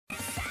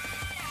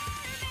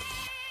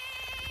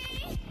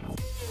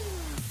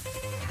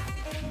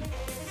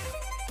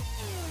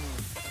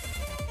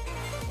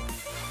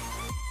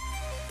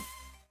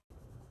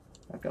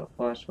got a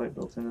flashlight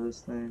built into this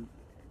thing.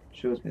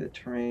 Shows me the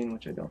terrain,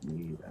 which I don't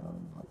need. I don't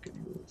know how good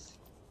it is.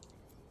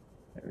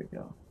 There we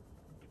go.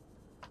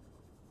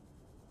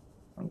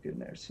 I'm getting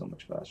there so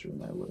much faster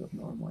than I would have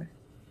normally.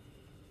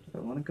 Do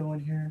I want to go in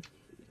here?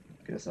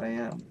 Guess I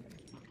am.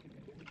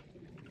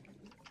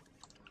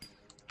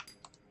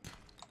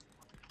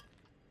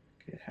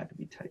 Okay, it had to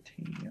be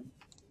titanium.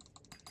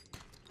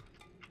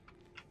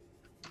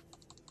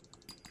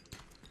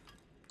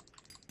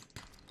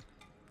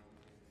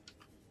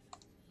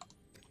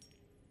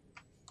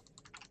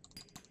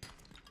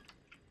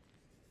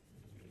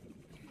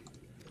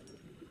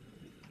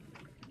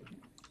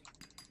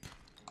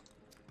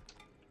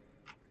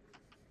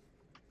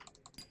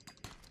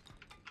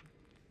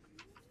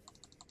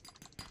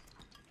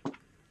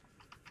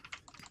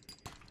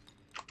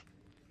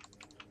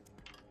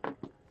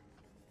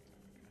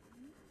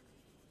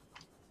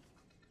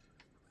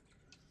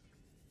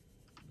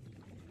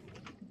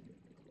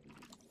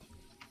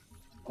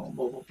 Oh,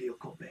 mobile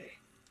vehicle bay.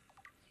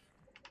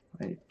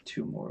 I need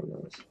 2 more of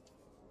those.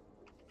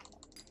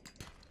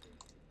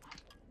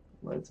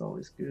 Lead's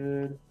always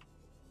good.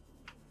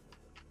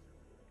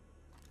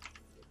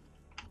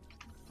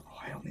 Oh,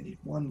 I only need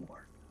 1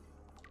 more.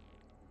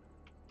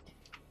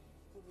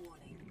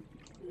 Warning.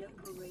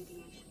 Local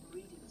radiation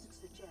readings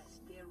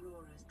suggest the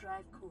Aurora's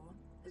drive core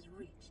has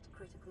reached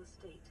critical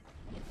state.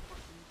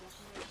 Quantum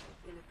detonation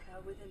will occur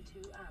within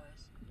 2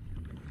 hours.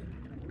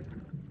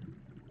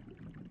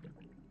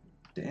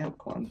 Damn,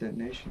 quantum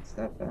detonation's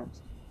that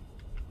fast.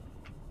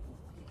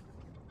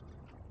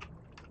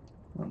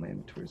 Oh, my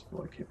inventory's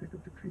full. I can't pick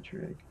up the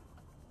creature egg.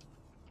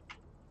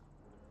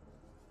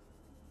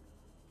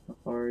 How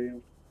far are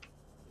you?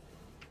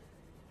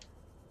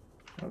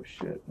 Oh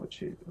shit, what's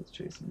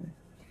chasing me?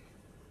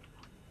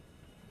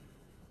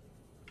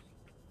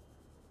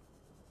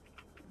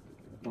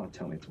 Come on,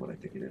 tell me it's what I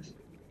think it is.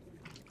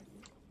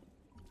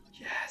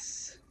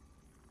 Yes!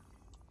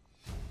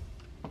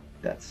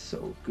 That's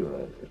so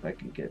good. If I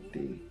can get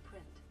the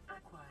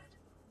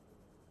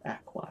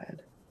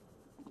acquired.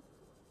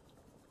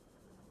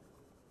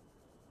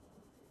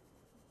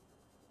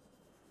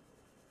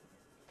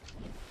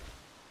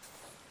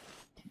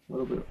 A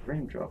little bit of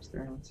frame drops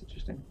there. That's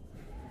interesting.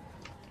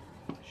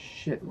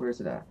 Shit,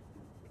 where's it at?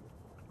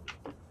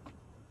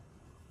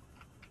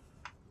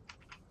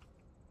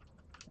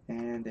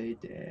 And they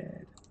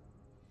did.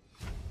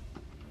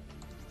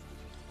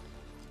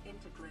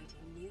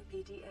 Integrating new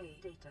PDA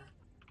data.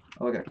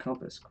 Oh, I got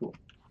compass. Cool.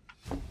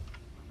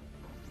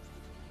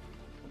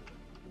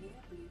 New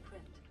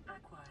blueprint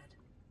acquired.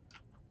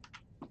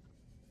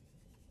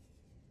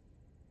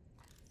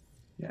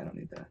 Yeah, I don't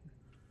need that.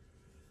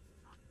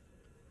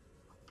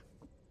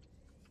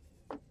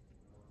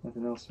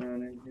 Nothing else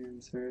surrounding here in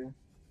this area?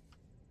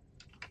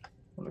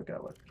 What do I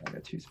got left? I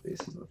got 2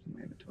 spaces left in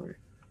my inventory.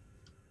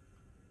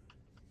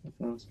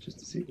 Nothing else,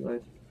 just a sea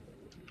glide.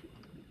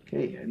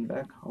 Okay, heading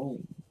back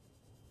home.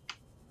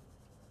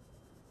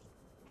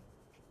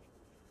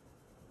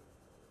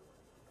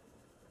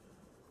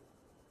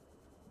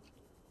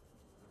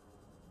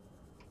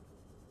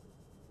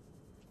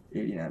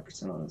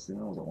 %, honestly,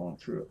 that was a long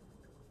trip.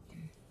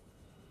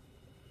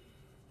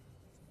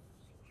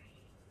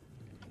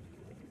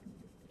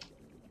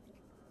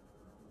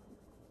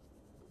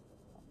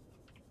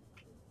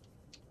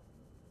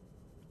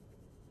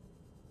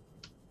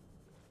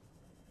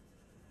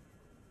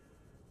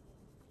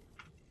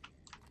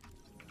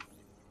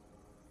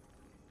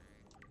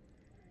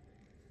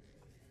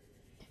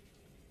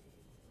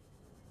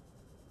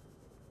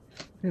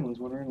 If anyone's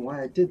wondering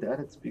why I did that,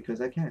 it's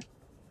because I can.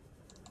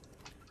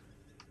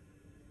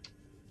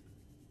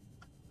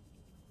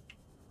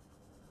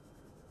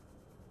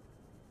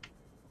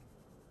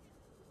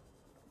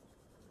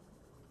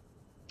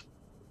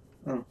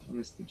 Oh, I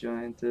missed the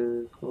giant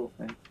coral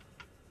thing.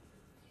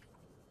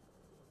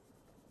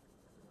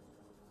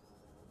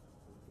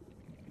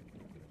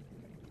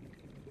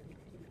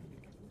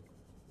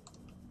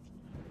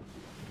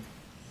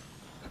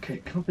 Okay,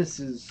 compass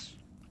is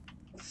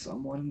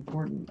somewhat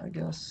important, I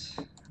guess.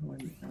 I'll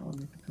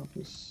make the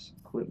compass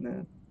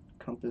equipment.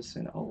 Compass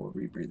and oh, a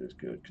rebreather is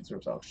good.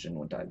 Conserves oxygen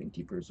when diving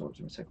deeper, absorbs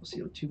and recycles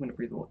CO2 when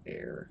breathable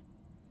air.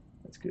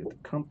 That's good. The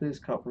compass,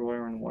 copper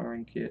wire, and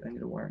wiring kit. I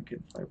need a wiring kit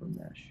and fiber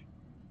mesh.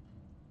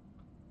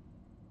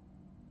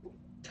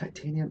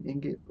 Titanium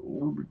ingot,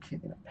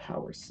 lubricant, and a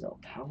power cell.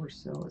 Power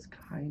cell is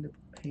kind of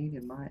a pain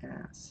in my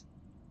ass.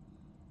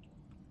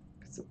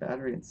 It's a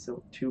battery and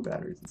 2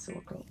 batteries in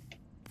silicone.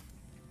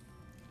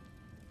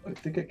 I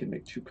think I can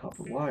make 2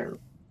 copper wire,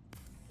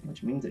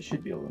 which means I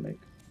should be able to make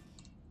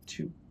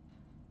 2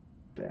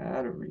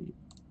 batteries.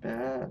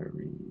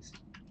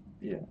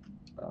 Yeah.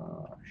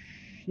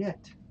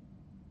 Shit.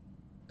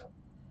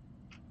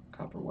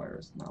 Copper wire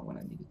is not what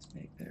I needed to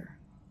make there.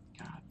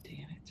 God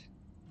damn it.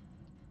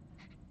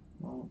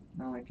 Well,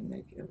 now I can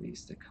make at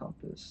least a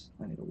compass.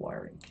 I need a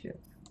wiring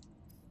kit.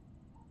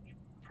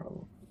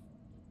 Probably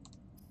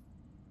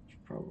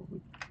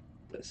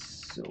the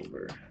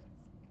silver.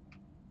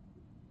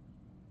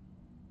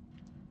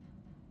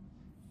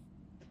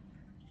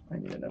 I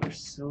need another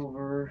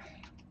silver.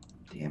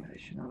 Damn it, I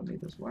should not have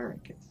made those wiring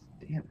kits.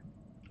 Damn it.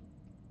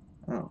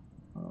 Oh,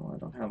 I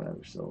don't have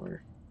another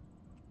silver.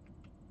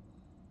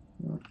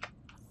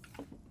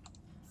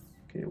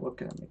 Okay, what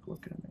can I make?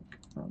 What can I make?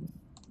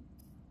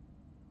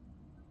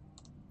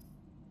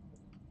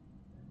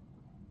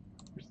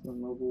 Where's the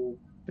mobile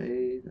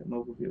bay? The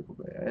mobile vehicle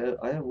bay.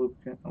 I have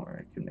lubricant. Oh,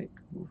 I can make.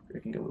 I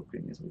can get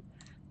lubricant easily.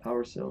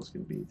 Power cells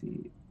can be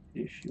the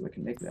issue. I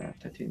can make that.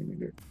 Titanium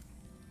ingot.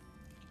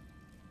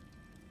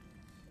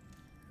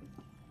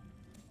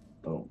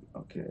 Boom.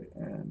 Okay,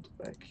 and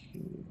back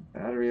here.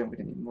 Battery. I'm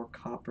gonna need more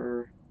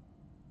copper.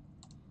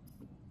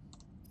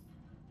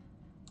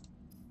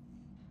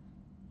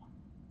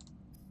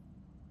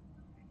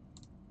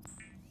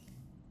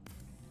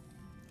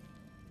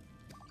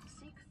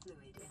 Seek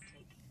fluid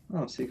intake.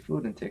 Oh, seek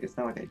fluid intake. It's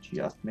not like I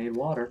just made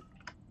water.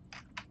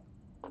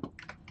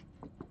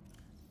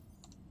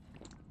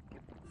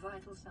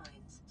 Vital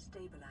signs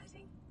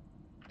stabilizing.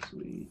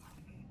 Sweet.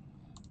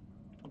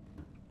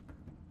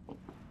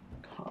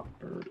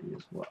 Copper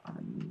is what I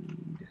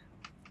need.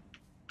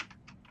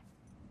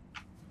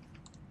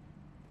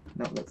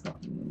 No, that's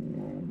not.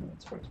 No,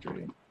 that's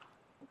frustrating.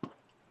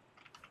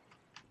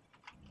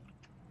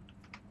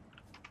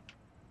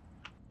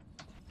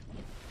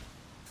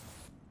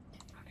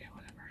 Okay,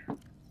 whatever.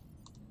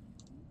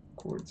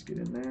 Quartz, get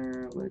in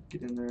there. Lead,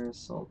 get in there.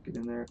 Salt, get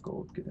in there.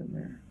 Gold, get in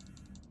there.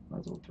 Might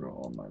as well throw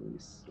all my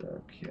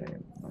okay,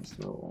 might as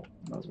well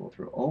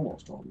throw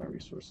almost all my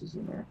resources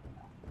in there.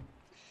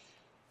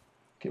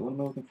 Okay, what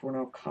am I looking for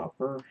now?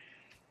 Copper.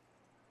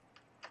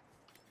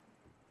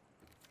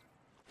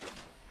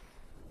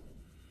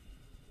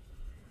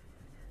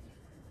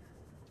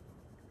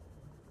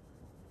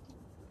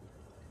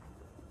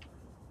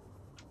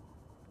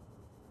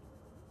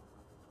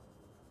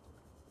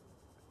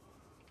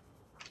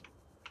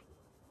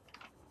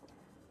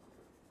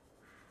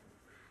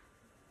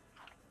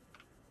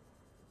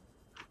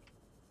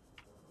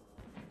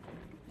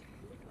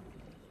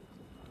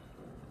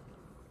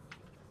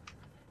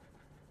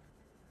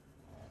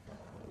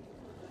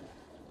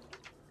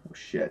 Oh,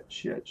 shit.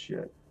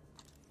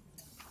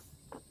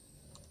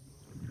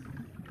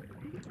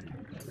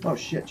 Oh,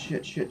 shit,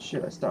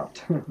 I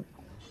stopped.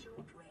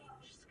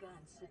 Short-range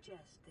scans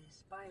suggest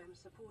this biome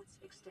supports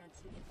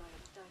extensive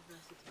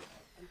biodiversity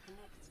and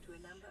connects to a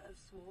number of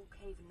small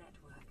cave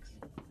networks.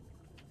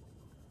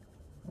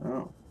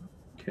 Oh,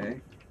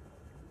 okay.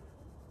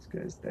 This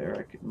guy's there.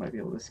 I might be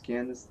able to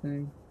scan this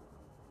thing.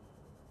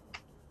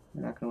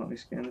 You're not gonna let me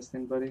scan this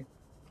thing, buddy?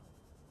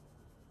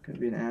 Gonna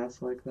be an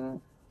ass like that?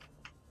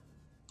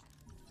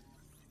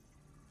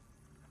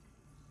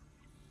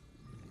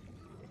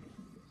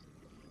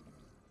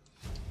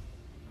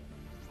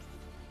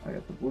 I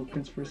got the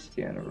blueprints for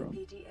scanner room.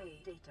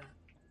 PDA data.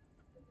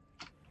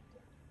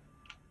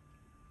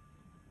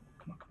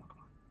 Come on.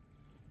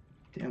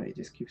 Damn it, he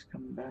just keeps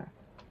coming back.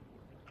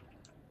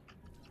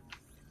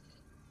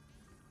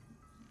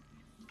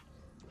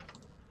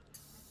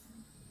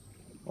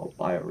 Oh,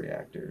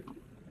 bioreactor.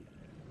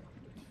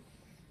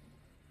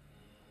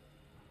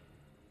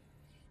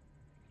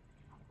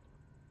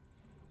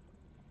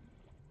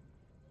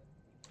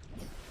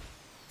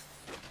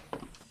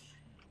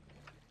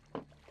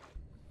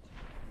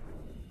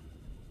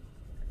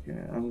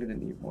 Yeah, I'm gonna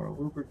need more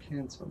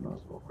lubricants, so I might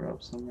as well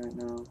grab some right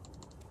now.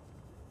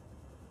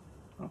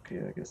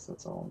 Okay, I guess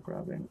that's all I'm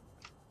grabbing.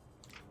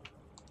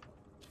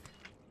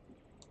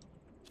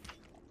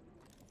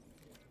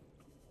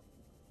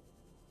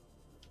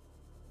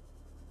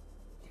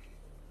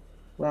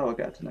 Wow, I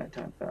got to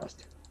nighttime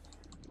fast.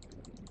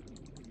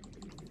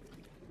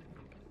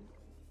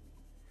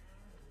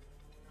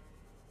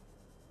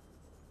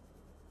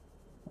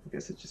 I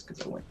guess it's just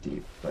because I went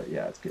deep, but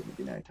yeah, it's getting to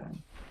be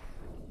nighttime.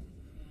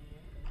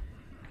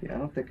 Okay, I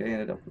don't think I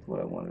ended up with what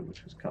I wanted,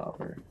 which was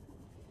copper.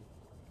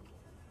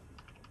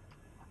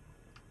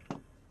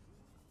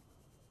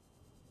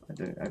 I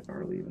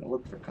barely even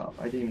looked for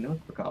copper. I didn't even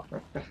look for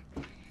copper. Okay,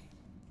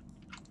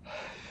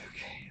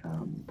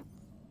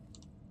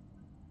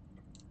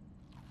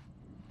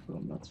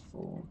 boom, that's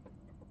full.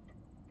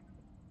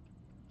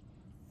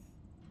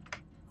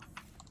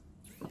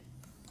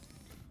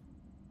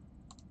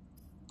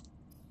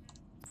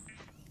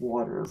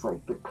 Water is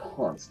like the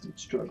constant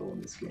struggle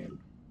in this game.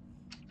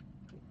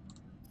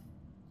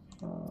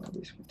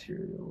 These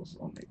materials,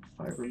 I'll make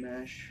fiber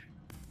mesh.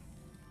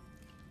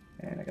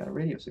 And I got a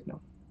radio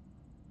signal.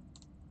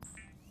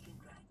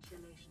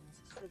 Congratulations,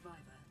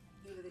 survivor.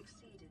 You have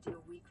exceeded your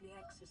weekly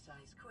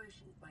exercise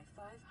quotient by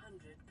 500%.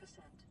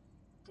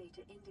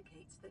 Data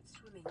indicates that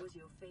swimming was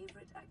your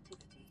favorite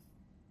activity.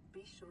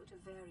 Be sure to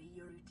vary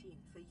your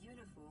routine for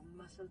uniform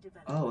muscle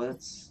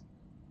development.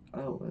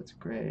 Oh, that's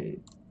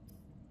great.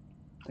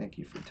 Thank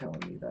you for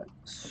telling me that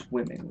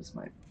swimming was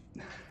my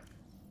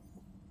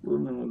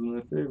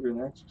favorite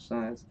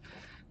exercise.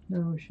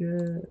 No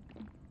shit.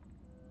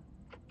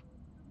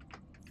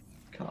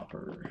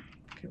 Copper.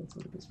 Okay, let's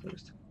look at this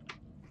first.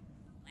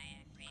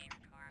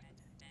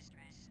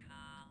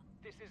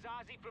 This is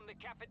Ozzy from the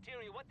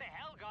cafeteria. What the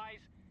hell,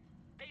 guys?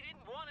 They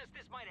didn't want us.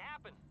 This might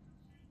happen.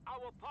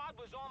 Our pod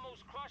was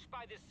almost crushed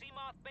by the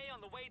Seamoth Bay on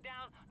the way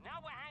down. Now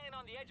we're hanging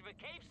on the edge of a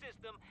cave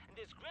system, and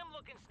this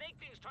grim-looking snake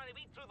thing's trying to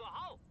eat through the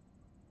hull.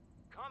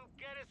 Come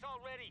get us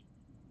already.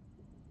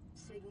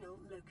 Signal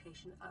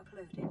location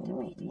uploaded to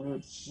Oh, PDA.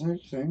 weird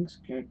snake thing's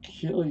gonna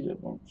kill you,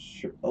 I'm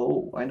sure.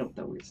 Oh, I know what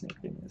that weird snake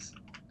thing is.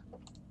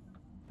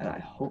 And I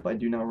hope I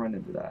do not run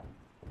into that.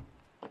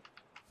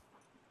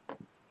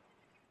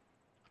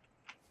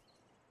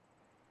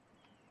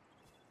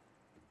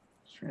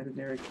 Stranded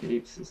near a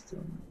cave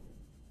system.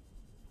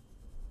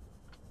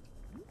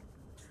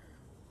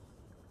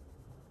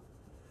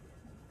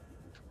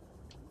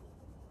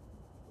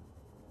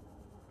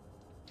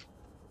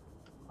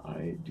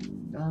 I do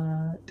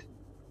not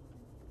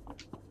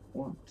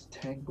want to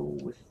tangle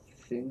with the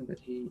thing that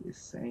he is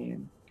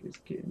saying is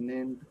getting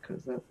in,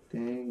 because that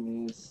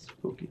thing is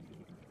spooky.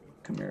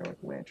 Come here, like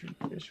lantern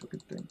fish, looking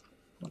thing.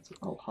 What's it?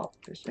 Oh, hop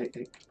fish. Hey,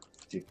 hey.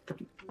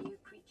 Cookie. New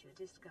creature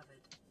discovered.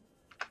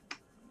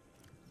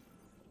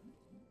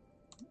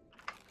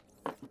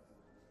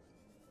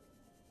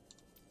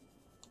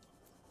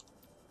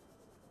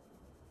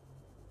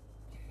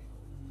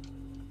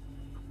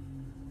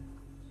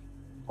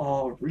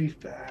 Oh,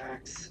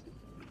 reefbacks.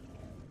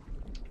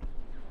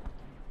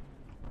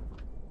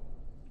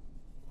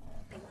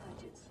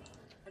 Emergency.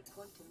 A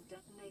quantum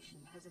detonation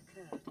has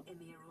occurred in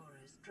the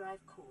Aurora's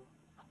drive core.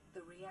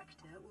 The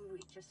reactor will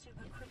reach a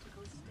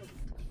supercritical state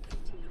in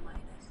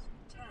T-minus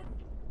 10,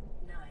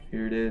 9,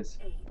 Here it is.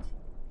 8,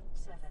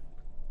 7,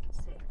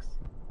 6,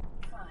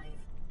 5,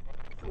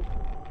 4,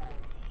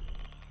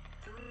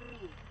 3,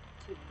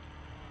 2.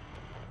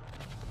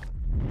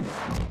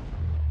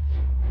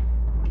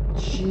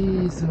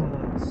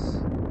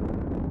 Jesus.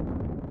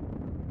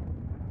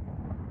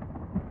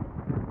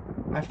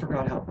 I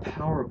forgot how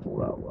powerful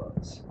that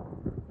was.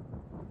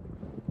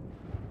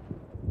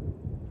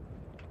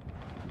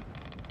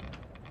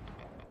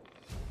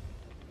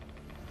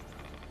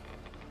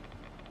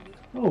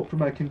 Oh, for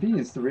my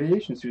convenience, the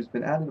radiation suit has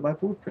been added to my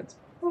blueprints.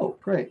 Oh,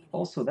 great.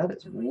 Also, that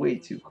is way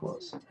too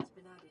close. Has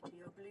been added to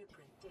your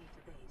blueprint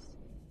database.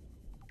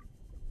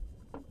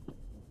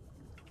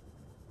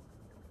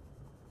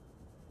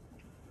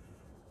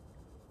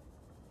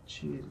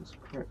 Jesus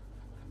Christ.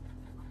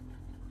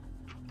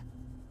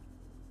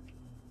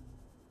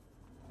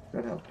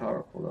 Forgot how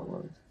powerful that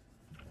was.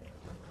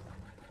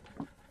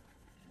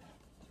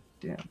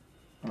 Damn.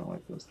 I don't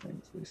like those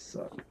things. They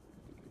suck.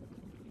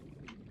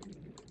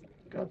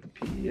 Got the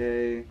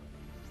PDA.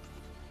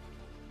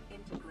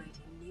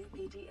 Integrating new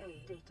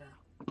PDA data.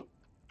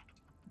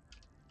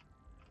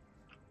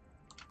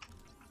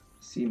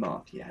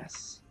 Seamoth,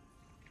 yes.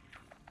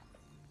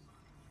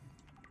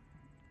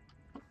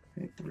 I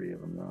need 3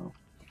 of them now.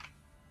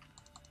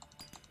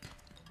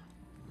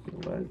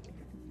 Get lead.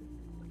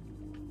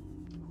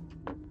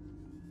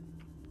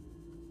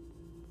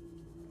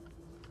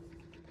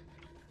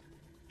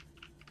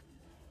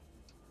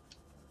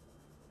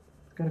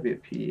 There's gotta be a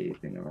PDA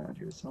thing around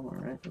here somewhere,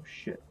 right? Oh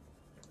shit.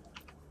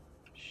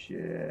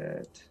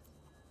 Shit.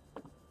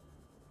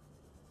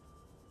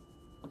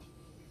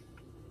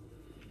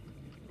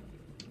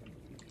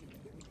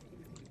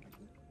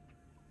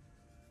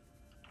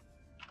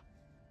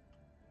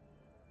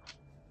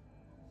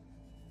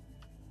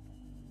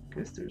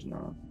 Guess there's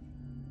not.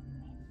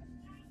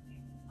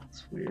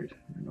 It's weird.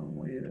 There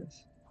normally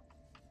is.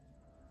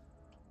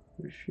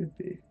 There should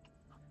be.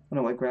 Oh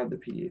no, I grabbed the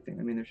PDA thing.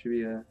 I mean, there should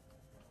be a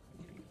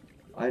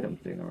item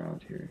thing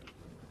around here.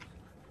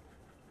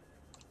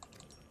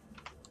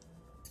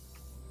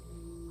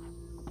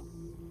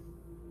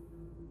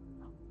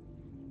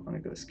 I'm gonna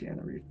go scan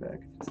the reef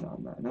back. If it's not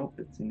in that. Nope,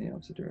 it's in the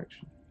opposite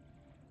direction.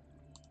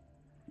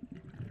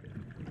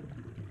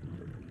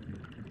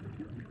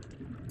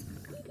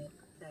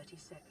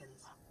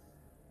 Seconds.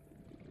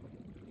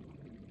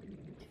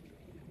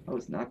 I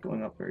was not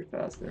going up very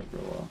fast there for a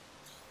while.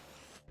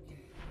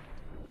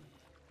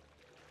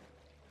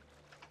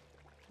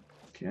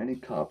 Okay, I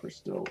need copper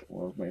still.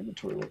 Well, is my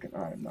inventory looking?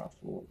 I am not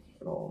full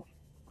at all.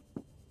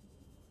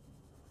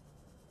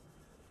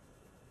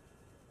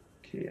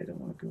 Okay, I don't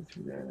want to go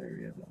through that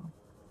area though.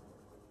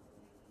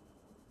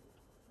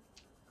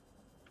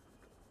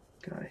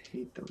 God, I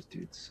hate those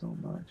dudes so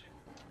much.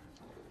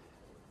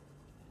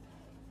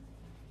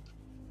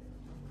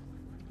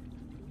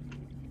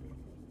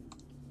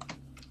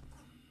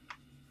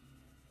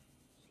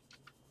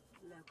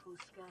 Local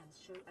scans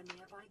show a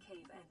nearby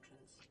cave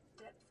entrance,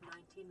 depth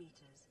 90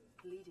 meters,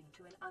 leading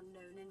to an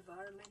unknown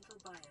environmental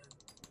biome.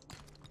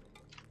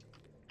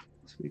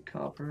 Sweet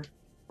copper.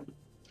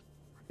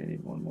 I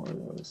need 1 more of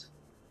those.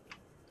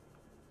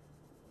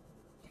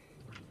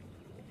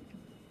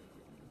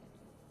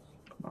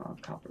 Come on,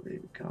 copper,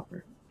 baby,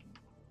 copper.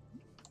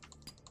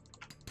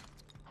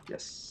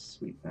 Yes,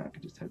 sweet. Now I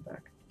can just head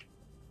back.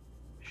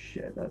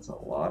 Shit, that's a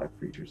lot of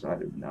creatures I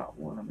do not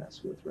want to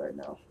mess with right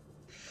now.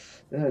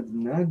 That's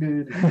not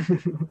good.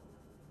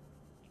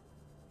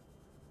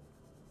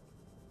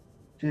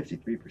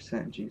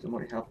 53%. Jeez, I'm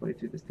already halfway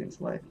through this thing's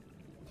life.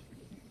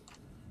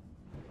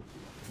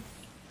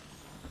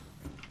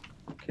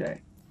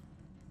 Okay.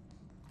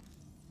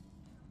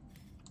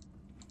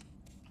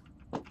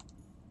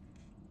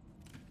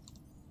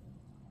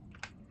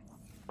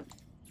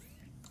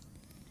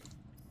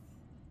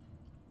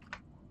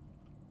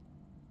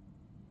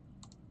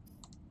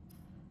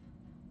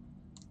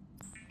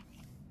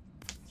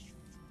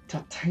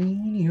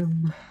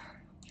 Titanium.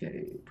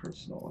 Okay,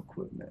 personal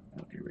equipment.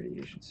 Okay,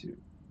 radiation suit.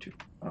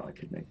 Oh, I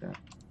could make that.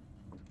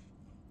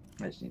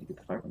 I just need to get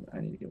the fiber.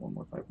 I need to get one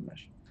more fiber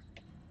mesh.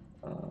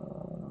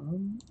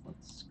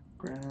 Let's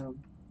grab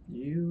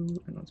you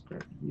and let's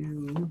grab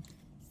you.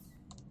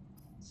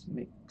 Let's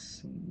make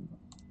some.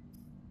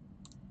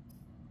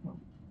 Oh,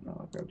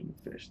 no, I grabbed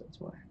a fish. That's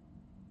why.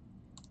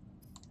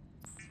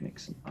 Let's make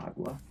some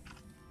agua.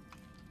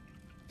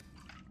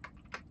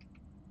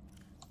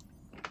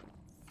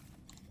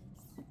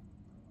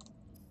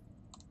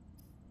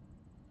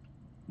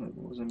 Wait,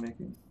 what was I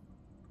making?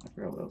 I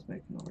forgot what I was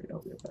making already.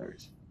 Oh, we have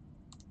batteries.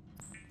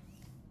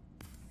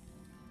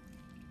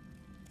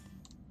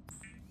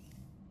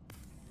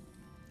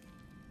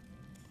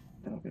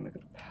 Then I'm gonna make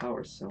a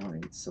power cell. I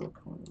need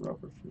silicone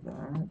rubber for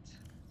that.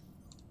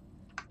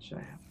 Which I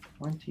have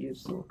plenty of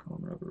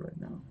silicone rubber right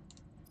now.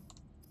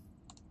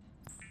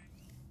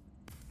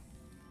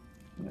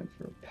 And then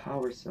for a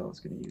power cell, it's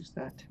gonna use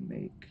that to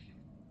make.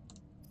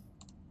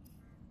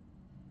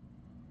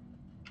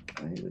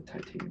 I need the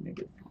titanium to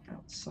get from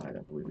outside.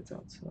 I believe it's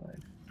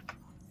outside.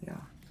 Yeah.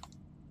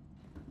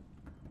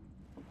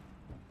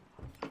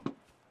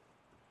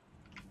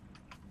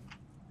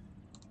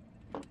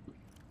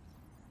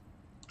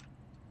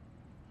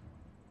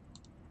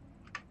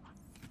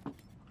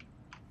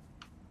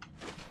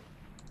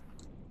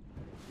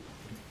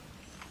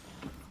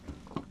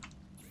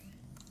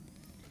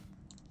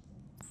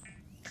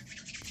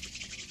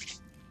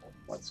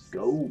 Let's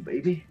go,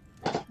 baby.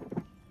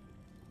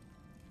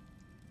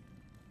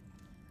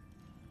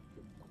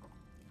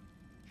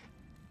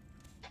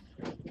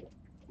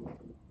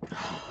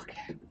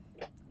 Okay.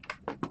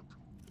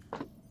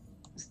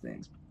 This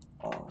thing's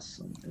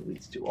awesome. It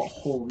leads to a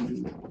whole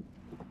new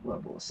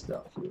level of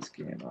stuff for this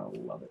game. I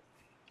love it.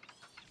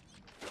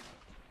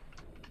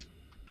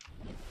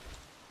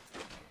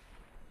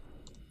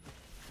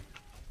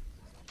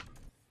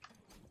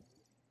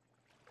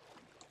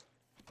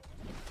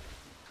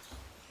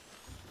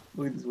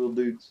 Look at these little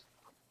dudes.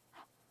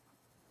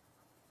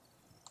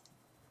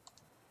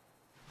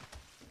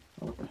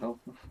 Oh, what the hell?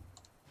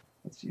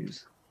 Let's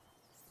use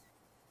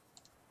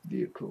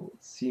vehicle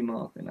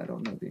Seamoth, and I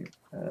don't know the.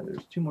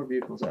 There's 2 more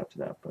vehicles after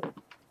that, but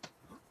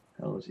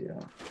hells yeah.